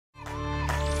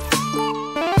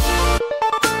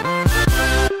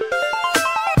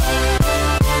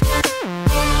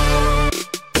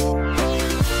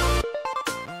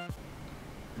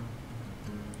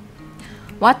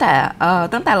ว่าแต่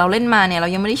ตั้งแต่เราเล่นมาเนี่ยเรา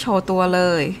ยังไม่ได้โชว์ตัวเล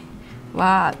ยว่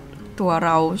าตัวเร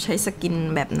าใช้สกิน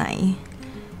แบบไหน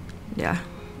เดี๋ยว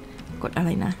กดอะไร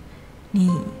นะ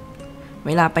นี่เ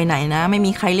วลาไปไหนนะไม่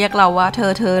มีใครเรียกเราว่าเธ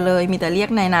อเลยมีแต่เรียก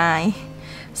นาย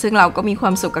ซึ่งเราก็มีควา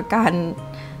มสุขกับการ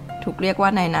ถูกเรียกว่า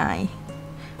นาย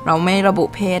เราไม่ระบุ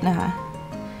เพศนะคะ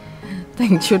แต่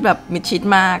งชุดแบบมิดชิด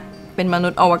มากเป็นมนุ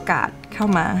ษย์อวกาศเข้า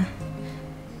มา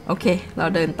โอเคเรา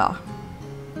เดินต่อ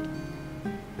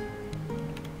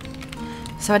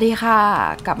สวัสดีค่ะ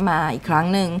กลับมาอีกครั้ง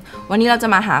หนึ่งวันนี้เราจะ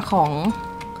มาหาของ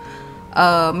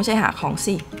ไม่ใช่หาของ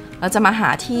สิเราจะมาหา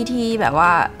ที่แบบว่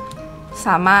าส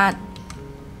ามารถ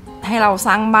ให้เราส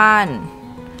ร้างบ้าน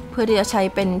เพื่อที่จะใช้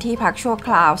เป็นที่พักชั่วค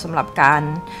ราวสำหรับการ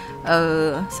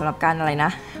อะไรน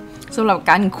ะสำหรับ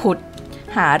การขุด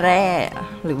หาแร่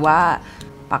หรือว่า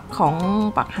ปัก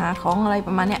หาของอะไรป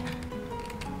ระมาณเนี้ย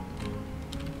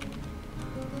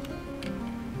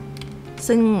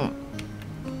ซึ่ง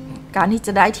การที่จ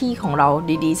ะได้ที่ของเรา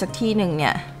ดีๆสักที่หนึ่งเนี่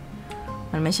ย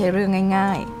มันไม่ใช่เรื่องง่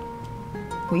าย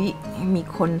ๆมี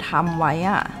คนทำไว้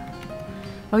อะ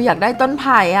เราอยากได้ต้นไ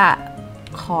ผ่อะ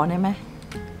ขอได้ไหม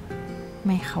ไ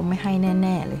ม่เขาไม่ให้แ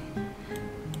น่ๆเลย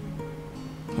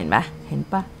เห็น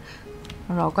ปะ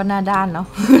เราก็หน้าด้านเนาะ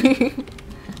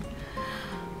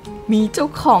มีเจ้า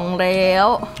ของแล้ว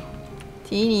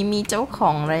ที่นี้มีเจ้าขอ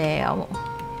งแล้ว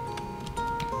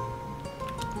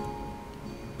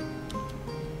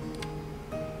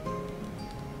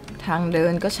ทางเดิ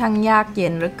นก็ช่างยากเย็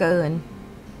นเหลือเกิน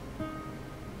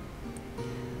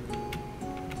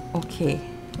โอเค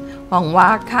หวังว่า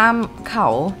ข้ามเขา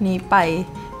นี้ไป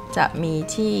จะมี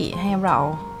ที่ให้เรา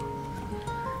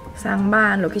สร้างบ้า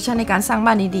นโลเคชั่นในการสร้าง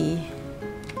บ้านดี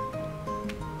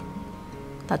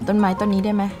ๆตัดต้นไม้ต้นนี้ไ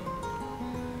ด้ไหม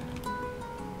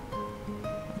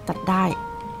ตัดไ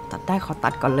ด้ขอตั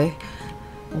ดก่อนเลย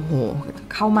โอ้โห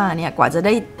เข้ามาเนี่ยกว่าจะไ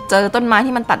ด้เจอต้นไม้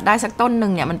ที่มันตัดได้สักต้นหนึ่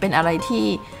งเนี่ยมันเป็นอะไรที่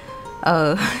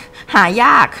หาย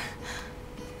าก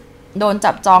โดน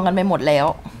จับจองกันไปหมดแล้ว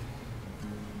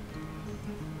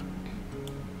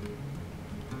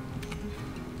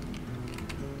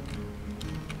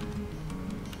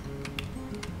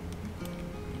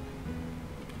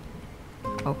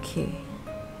โอเค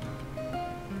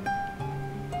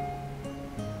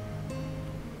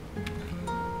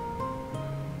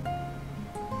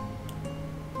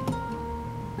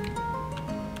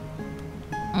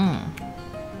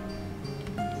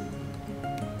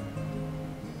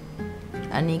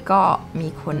อันนี้ก็มี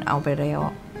คนเอาไปแล้ว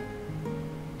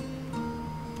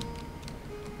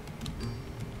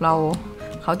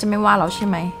เขาจะไม่ว่าเราใช่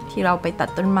ไหมที่เราไปตัด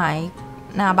ต้นไม้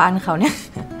หน้าบ้านเขาเนี่ย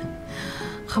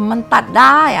มันตัดไ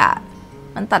ด้อะ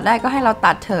มันตัดได้ก็ให้เรา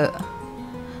ตัดเถอะ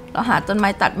เราหาต้นไม้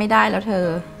ตัดไม่ได้แล้วเธอ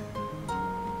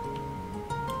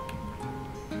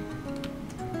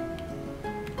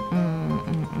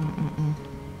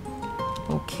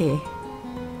โอเค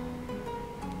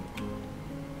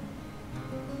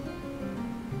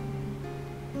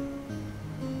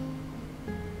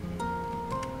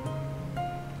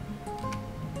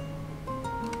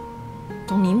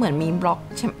ตรงนี้เหมือนมีบล็อก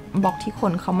ที่ค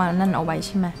นเขามานั่นเอาไว้ใ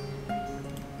ช่ไหม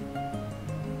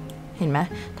เห็นไหม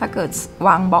ถ้าเกิดว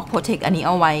างบล็อกโปรเทคอันนี้เ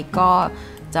อาไว้ก็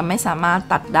จะไม่สามารถ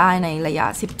ตัดได้ในระยะ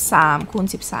13 คูณ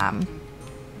 13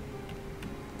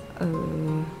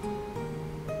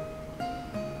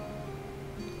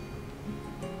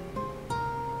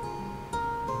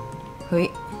เฮ้ย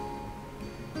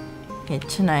เห็น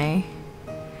ใช่ไหม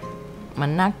มัน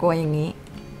น่ากลัวอย่างนี้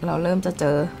เราเริ่มจะเจ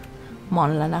อมอ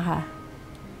นแล้วนะคะ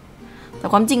แต่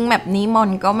ความจริงแมปนี้มอน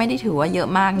ก็ไม่ได้ถือว่าเยอะ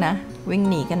มากนะวิ่ง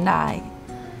หนีกันได้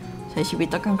ใช้ชีวิต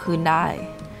ตอนกลางคืนได้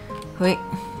เฮ้ย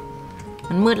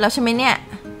มันมืดแล้วใช่ไหมเนี่ย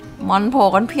มอนโผล่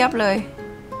กันเพียบเลย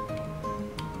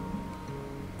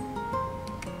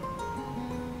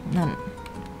นั่น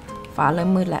ฟ้าเริ่ม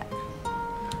มืดแล้ว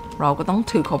เราก็ต้อง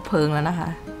ถือขบเพลิงแล้วนะคะ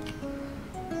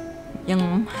ยัง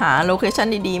หาโลเคชั่น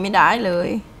ดีๆไม่ได้เลย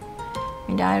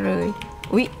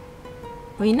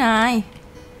อุ๊ยนาย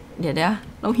เดี๋ยว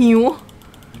เราหิว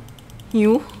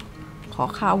ขอ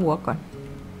ข้าววัวก่อน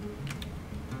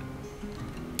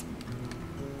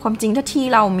ความจริงถ้าที่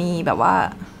เรามีแบบว่า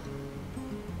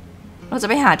เราจะ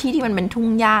ไปหาที่มันเป็นทุ่ง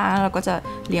หญ้าเราก็จะ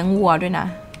เลี้ยงวัวด้วยนะ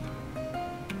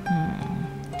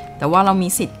แต่ว่าเรามี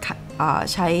สิทธิ์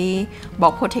ใช้บล็อ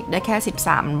กโปรเทคได้แค่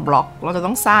13บล็อกเราจะต้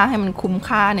องสร้างให้มันคุ้ม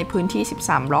ค่าในพื้นที่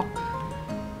13บล็อก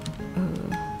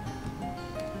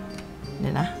เดี๋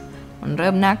ยวนะมันเ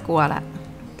ริ่มน่ากลัวละ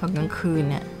ตอนกลางคืน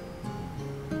เนี่ย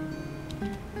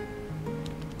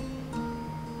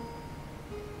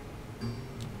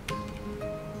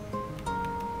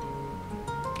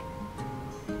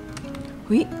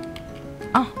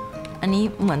อันนี้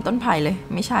เหมือนต้นไผ่เลย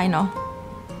ไม่ใช่เนาะ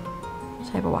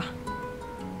ช่ปะวะ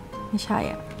ไม่ใช่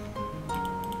อ่ะ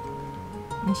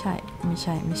ไม่ใช่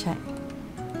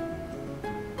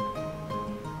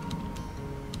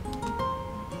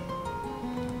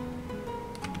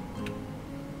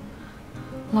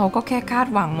เราก็แค่คาด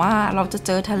หวังว่าเราจะเ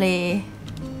จอทะเล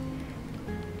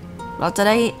เราจะ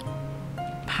ได้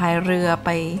พายเรือไป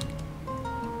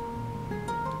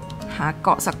หาเก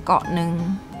าะสักเกาะหนึ่ง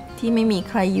ที่ไม่มี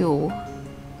ใครอยู่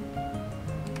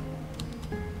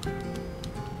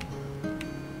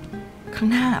ข้าง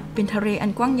หน้าเป็นทะเลอั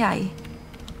นกว้างใหญ่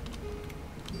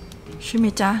ใช่ไหม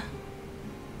จ๊ะ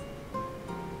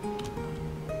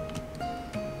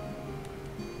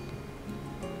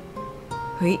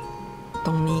เฮ้ยต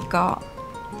รงนี้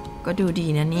ก็ดูดี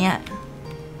นะเนี่ย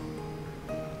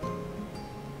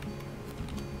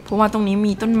เพราะว่าตรงนี้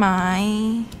มีต้นไม้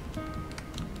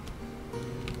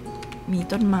เ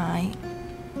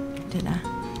ดี๋ยวนะ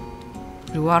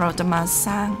หรือว่าเราจะมาส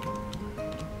ร้าง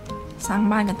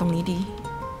บ้านกันตรงนี้ดี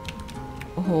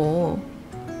โอ้โห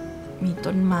มี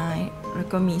ต้นไม้แล้ว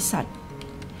ก็มีสัตว์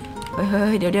เฮ้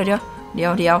ยเดี๋ย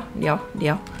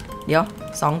ว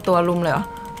2 ตัวลุมเลยเหรอ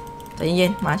ใจเย็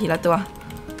นมาทีละตัว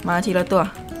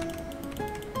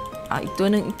อีกตัว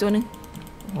หนึ่ง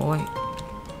โอ้ย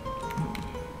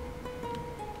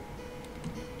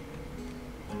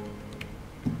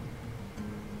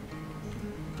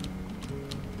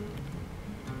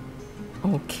โอ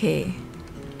เค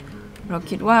เรา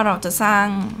คิดว่าเราจะสร้าง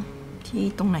ที่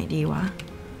ตรงไหนดีวะ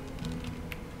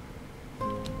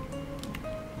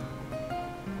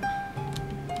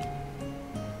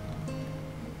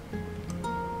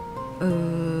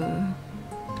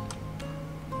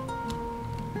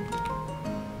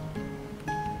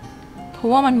เพรา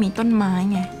ะว่ามันมีต้นไม้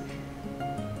ไง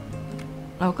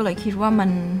เราก็เลยคิดว่ามัน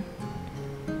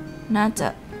น่าจะ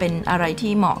เป็นอะไร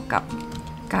ที่เหมาะกับ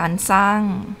การสร้าง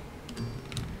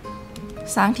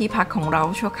ที่พักของเรา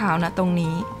ชั่วคราวนะตรง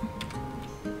นี้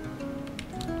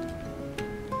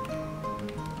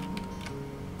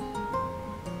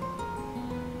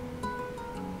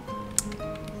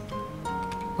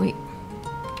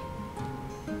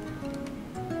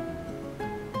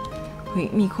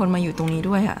มีคนมาอยู่ตรงนี้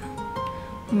ด้วยอ่ะ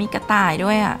มีกระต่ายด้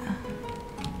วยอ่ะ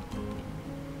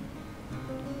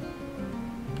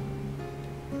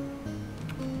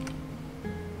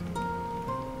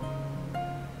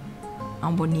เอา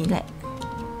บนนี้แหละ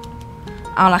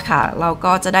เอาละค่ะเรา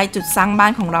ก็จะได้จุดสร้างบ้า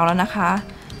นของเราแล้วนะคะ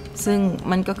ซึ่ง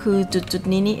มันก็คือจุด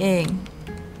นี้นี่เอง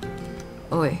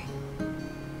โอ้ย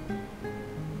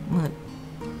มืด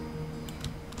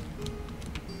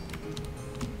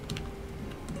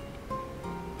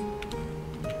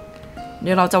เ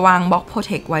ดี๋ยวเราจะวางบล็อกโปรเ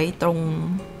ทคไว้ต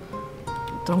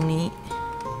รงนี้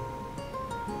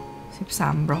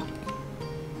13 บล็อก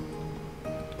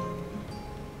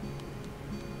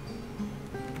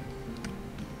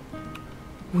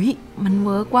มันเ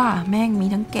วิร์กว่าแม่งมี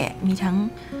ทั้งแกะมีทั้ง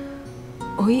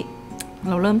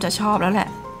เราเริ่มจะชอบแล้วแหละ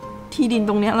ที่ดิน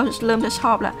ตรงเนี้ยเราเริ่มจะช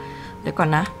อบแล้วเดี๋ยวก่อน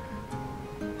นะ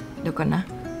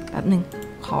แป๊บหนึ่ง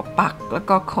ขอปักแล้ว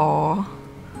ก็ขอ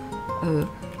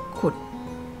ขุด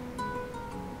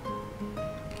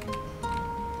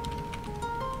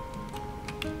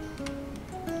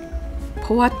เพร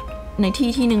าะว่าใน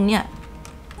ที่หนึ่งเนี่ย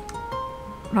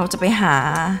เราจะไปหา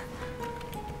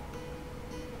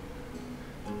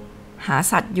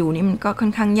สัตว์อยู่นี่มันก็ค่อ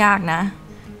นข้างยากนะ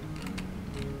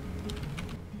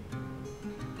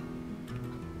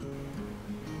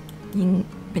ยิ่ง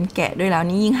เป็นแกะด้วยแล้ว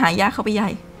นี่ยิ่งหายากเข้าไปใหญ่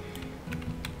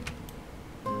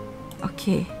โอเ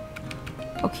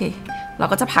คเรา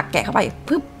ก็จะผลักแกะเข้าไป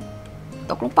ปึ๊บ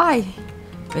ตกลงไป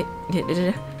เฮ้ยเดี๋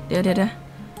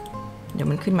ยว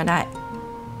มันขึ้นมาได้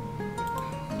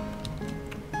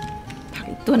ผลัก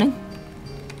อีกตัวหนึ่ง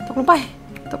ตกลงไป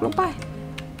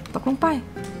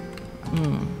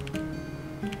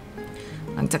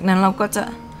หลังจากนั้นเราก็จะ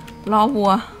ล่อวั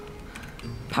ว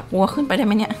ผลักวัวขึ้นไปได้ไ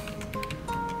หมเนี่ย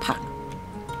ผลัก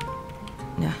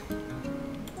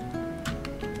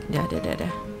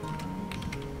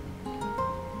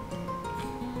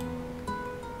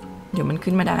เดี๋ยวมัน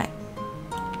ขึ้นมาไ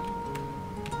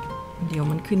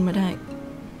ด้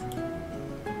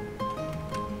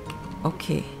โอเค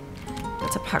เรา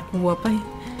จะผลักวัวไป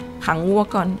ขังวัว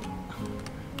ก่อน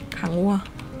ขัง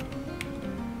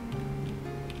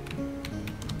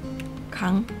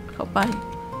เข้าไป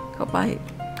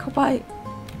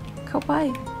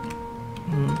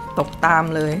ตกตาม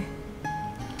เลย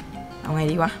เอาไง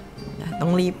ดีวะต้อ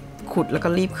งรีบขุดแล้วก็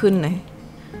รีบขึ้นเลย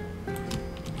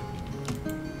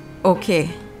โอเค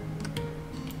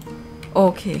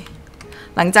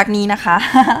หลังจากนี้นะคะ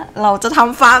เราจะท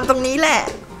ำฟาร์มตรงนี้แหละ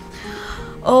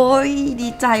โอ้ยดี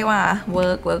ใจว่ะเวิ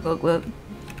ร์ก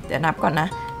ดี๋ยวนับก่อนนะ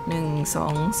1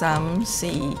 2 3 4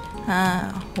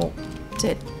 5 6 7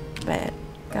 8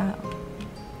 9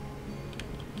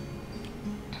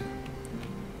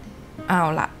เอา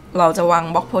ละเราจะวาง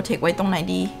บล็อกโปรเทคไว้ตรงไหน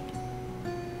ดี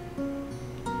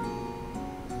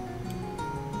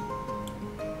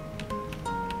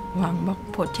วางบล็อก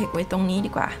โปรเทคไว้ตรงนี้ดี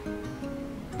กว่า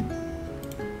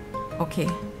โอเค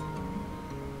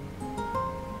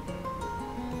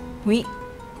วิ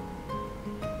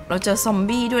เราเจอซอม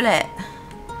บี้ด้วยแหละ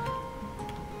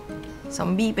ซอม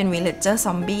บี้เป็นวิลเลจเจอร์ซ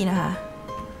อมบี้นะคะ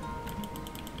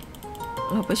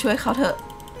เราไปช่วยเขาเถอะ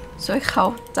ช่วยเขา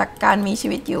จากการมีชี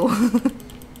วิตอยู่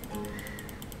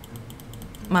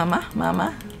มา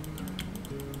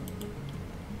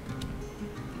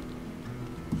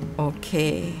โอเค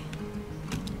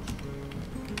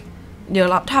เดี๋ยว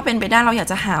เราถ้าเป็นไปได้เราอยาก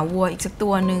จะหาวัวอีกสักตั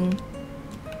วหนึ่ง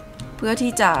เพื่อ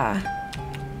ที่จะ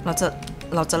เร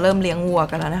าจะเริ่มเลี้ยงวัว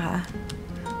กันแล้วนะคะ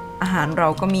อาหารเรา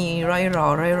ก็มีร่อย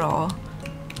รอ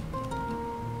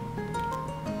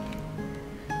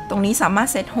ตรงนี้สามารถ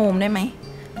เซตโฮมได้ไหม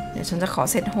เดี๋ยวฉันจะขอ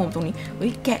เซตโฮมตรงนี้อุ้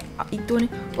ยแกะอีกตัวนึ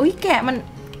งอุ้ยแกะมัน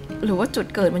หรือว่าจุด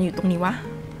เกิดมันอยู่ตรงนี้วะ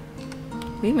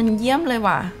อุ้ยมันเยี่ยมเลย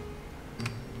ว่ะ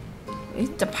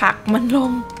จะผลักมันล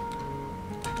ง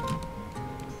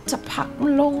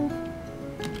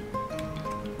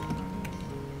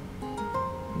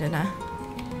เดี๋ยวนะ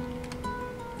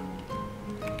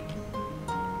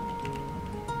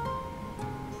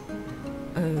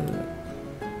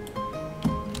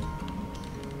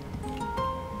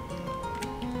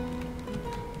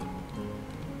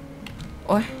โ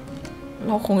อ๊ยเ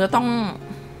ราคงจะต้อง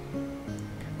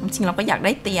จริงๆเราก็อยากไ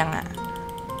ด้เตียงอะ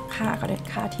ฆ่าก็ได้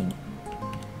ฆ่าทิ้ง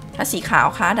ถ้าสีขาว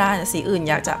ฆ่าได้แต่สีอื่น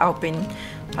อยากจะเอาเป็น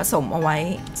ผสมเอาไว้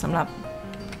สำหรั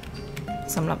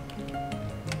บ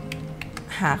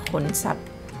หาขนสัตว์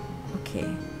โอเค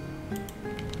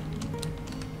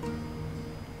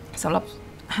สำหรับ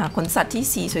หาขนสัตว์ที่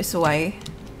สีสวยๆ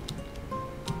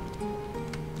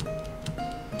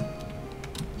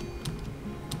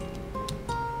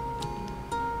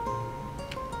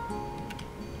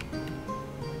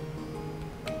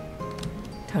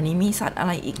แถวนี้มีสัตว์อะไ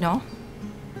รอีกเนาะ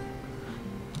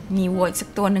มีวัวอีกสัก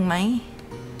ตัวหนึ่งไหม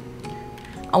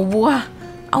เอาวัว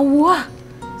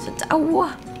ฉันจะเอาวัว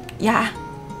อย่า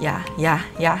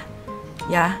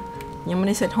ยังไม่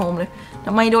ได้เซตโฮมเลยท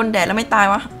ำไมโดนแดดแล้วไม่ตาย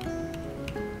วะ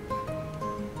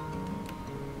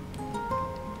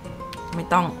ไม่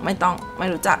ต้องไม่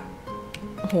รู้จัก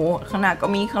โอ้โหข้างหน้าก็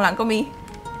มีข้างหลังก็มี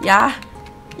อย่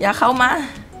าเข้ามา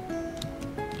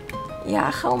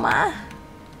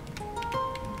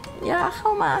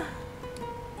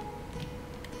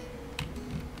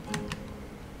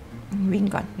วิ่ง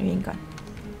ก่อน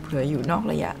เผื่ออยู่นอก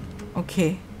ระยะโอเค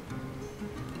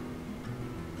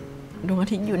ดวงอา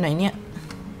ทิตย์อยู่ไหนเนี่ย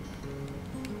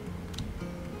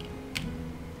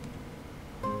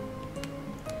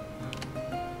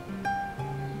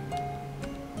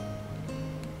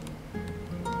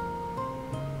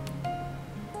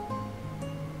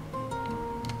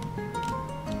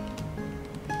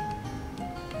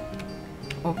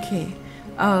โอเค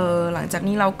หลังจาก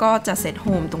นี้เราก็จะเซตโฮ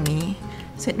มตรงนี้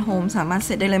เซตโฮมสามารถเซ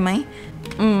ตได้เลยไหม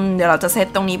เดี๋ยวเราจะเซต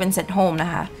ตรงนี้เป็นเซตโฮมน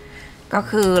ะคะก็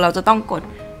คือเราจะต้องกด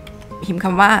พิมพ์ค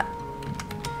ำว่า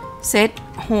set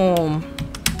home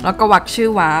แล้วก็วรรคชื่อ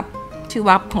วา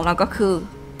ร์ปของเราก็คือ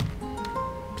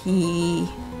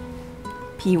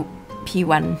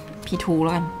p1 p2 แ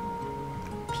ล้วกัน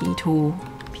p2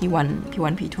 p1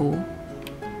 p2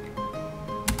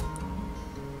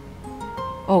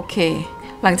 โอเค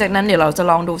หลังจากนั้นเดี๋ยวเราจะ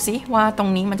ลองดูซิว่าตรง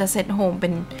นี้มันจะเซตโฮมเป็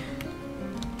น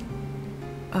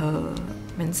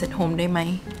เซตโฮมได้ไหม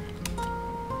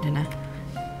เดี๋ยวนะ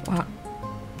ว่า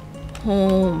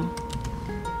home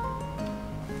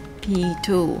p2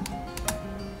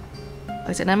 ห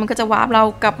ลังจากนั้นมันก็จะวาร์ปเรา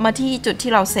กลับมาที่จุด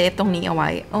ที่เราเซฟตรงนี้เอาไว้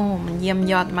โอ้มันเยี่ยม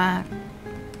ยอดมาก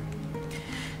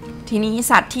ทีนี้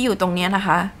สัตว์ที่อยู่ตรงนี้นะค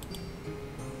ะ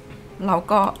เรา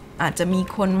ก็อาจจะมี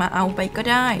คนมาเอาไปก็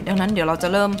ได้ดังนั้นเดี๋ยวเราจะ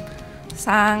เริ่มส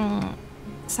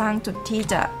ร้างจุดที่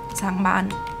จะสร้างบ้าน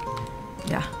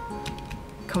เดี๋ยว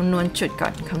คำนวณจุดก่อ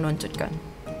น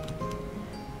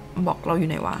บอกเราอยู่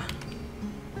ไหนวะ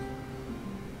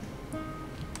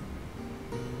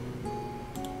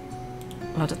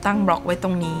เราจะตั้งบล็อกไว้ตร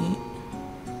งนี้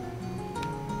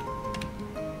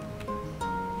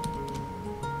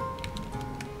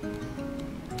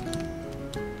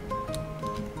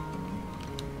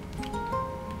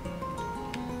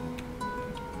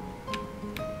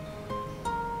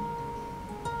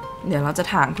เดี๋ยวเราจะ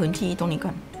ถางพื้นที่ตรงนี้ก่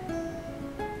อน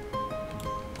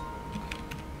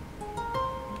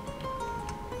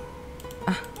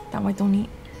ตั้งไว้ตรงนี้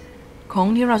ของ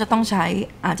ที่เราจะต้องใช้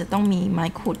อาจจะต้องมีไม้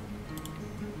ขุด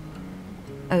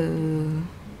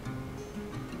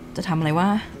จะทำอะไรวะ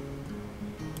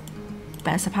แป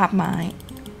ลสภาพไม้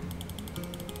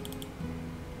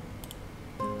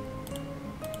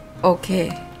โอเค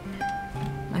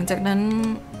หลังจากนั้น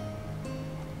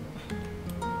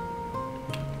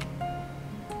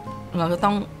เราจะต้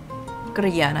องเก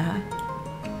ลี่ยนะคะ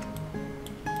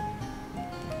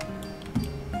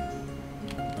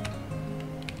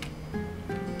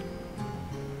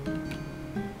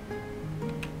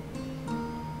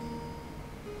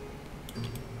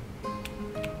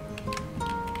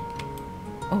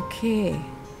โอเค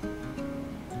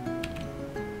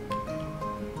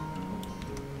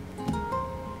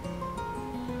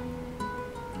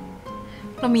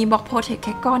เรามีบล็อกโพเทคแ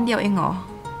ค่ก้อนเดียวเองเหรอ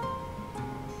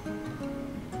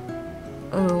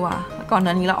ว่ะก่อนห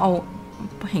น้านี้เราเอา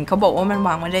เห็นเขาบอกว่ามันว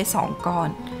างไว้ได้2 ก้อน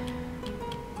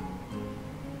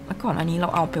แล้วก่อนอันนี้เรา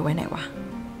เอาไปไว้ไหนวะ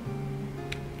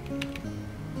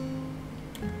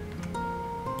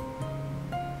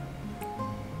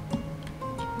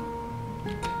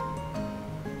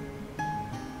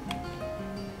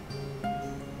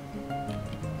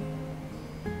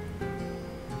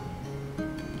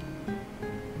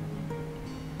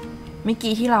เมื่อ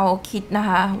กี้ที่เราคิดนะค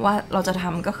ะว่าเราจะท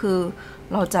ำก็คือ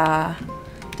เราจ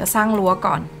ะสร้างรั้ว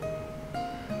ก่อน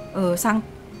สร้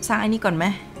างไอ้นี่ก่อนไหม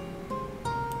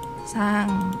สร้าง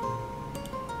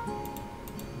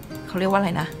เขาเรียกว่าอะไร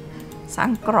นะสร้าง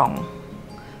กล่อ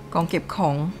งเก็บขอ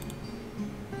ง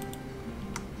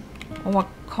เพราะว่า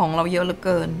ของเราเยอะเหลือเ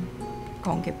กินก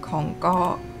ล่องเก็บของก็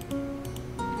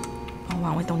เอาวา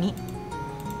งไว้ตรงนี้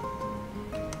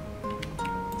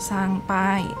สร้างป้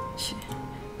าย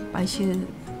ชื่อ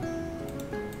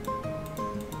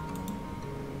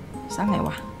สร้างไง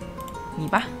วะมี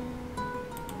ปะ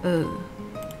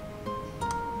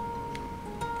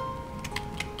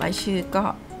ป้ายชื่อก็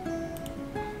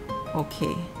โอเค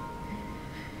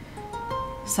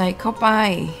ใส่เข้าไป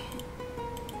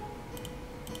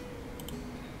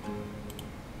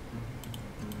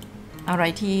อะไร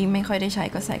ที่ไม่ค่อยได้ใช้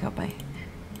ก็ใส่เข้าไป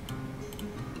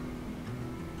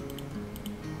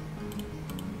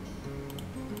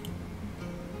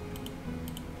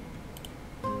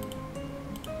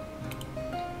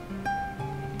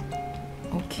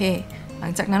โอเคหลั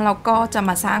งจากนั้นเราก็จะ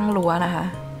มาสร้างรั้วนะคะ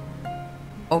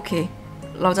โอเค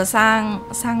เราจะสร้า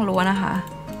งรั้วนะคะ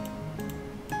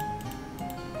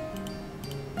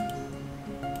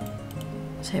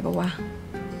ใช่ปะวะ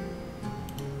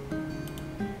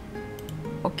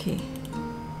โอเค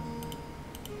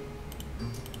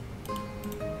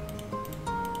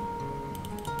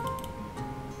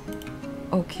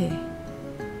โอเค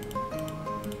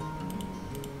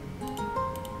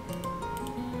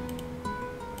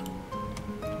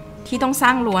ที่ต้องสร้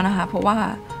างรั้วนะคะเพราะว่า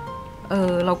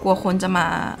เรากลัวคนจะมา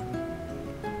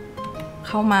เ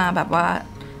ข้ามาแบบว่า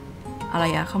อะไร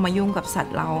อะเข้ามายุ่งกับสัต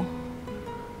ว์เรา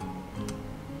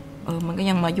มันก็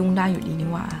ยังมายุ่งได้อยู่ดีนี่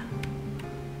หว่า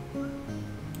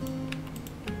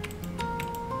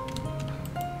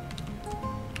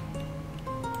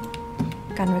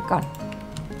กันไว้ก่อน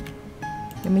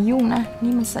อย่ามายุ่งนะ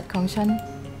นี่มันสัตว์ของฉัน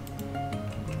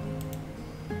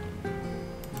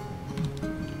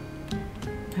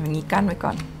ทำอย่างนี้กั้นไว้ก่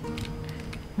อน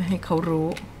ไม่ให้เขารู้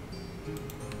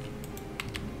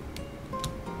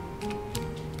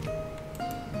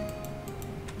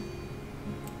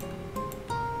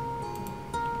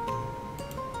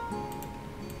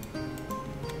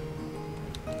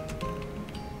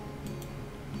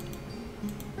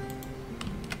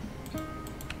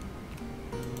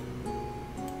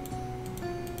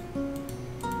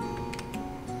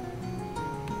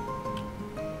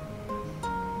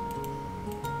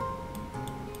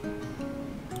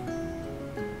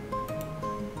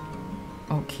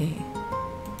โอเค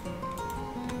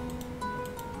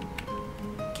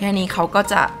แค่นี้เขาก็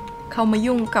จะเข้ามา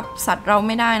ยุ่งกับสัตว์เราไ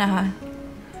ม่ได้นะคะ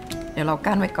เดี๋ยวเรา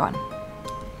กั้นไว้ก่อน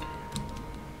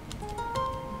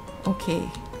โอเค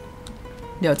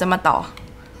เดี๋ยวจะมาต่อ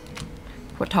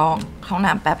ปวดท้องเข้าห้อง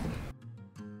น้ำแป๊บ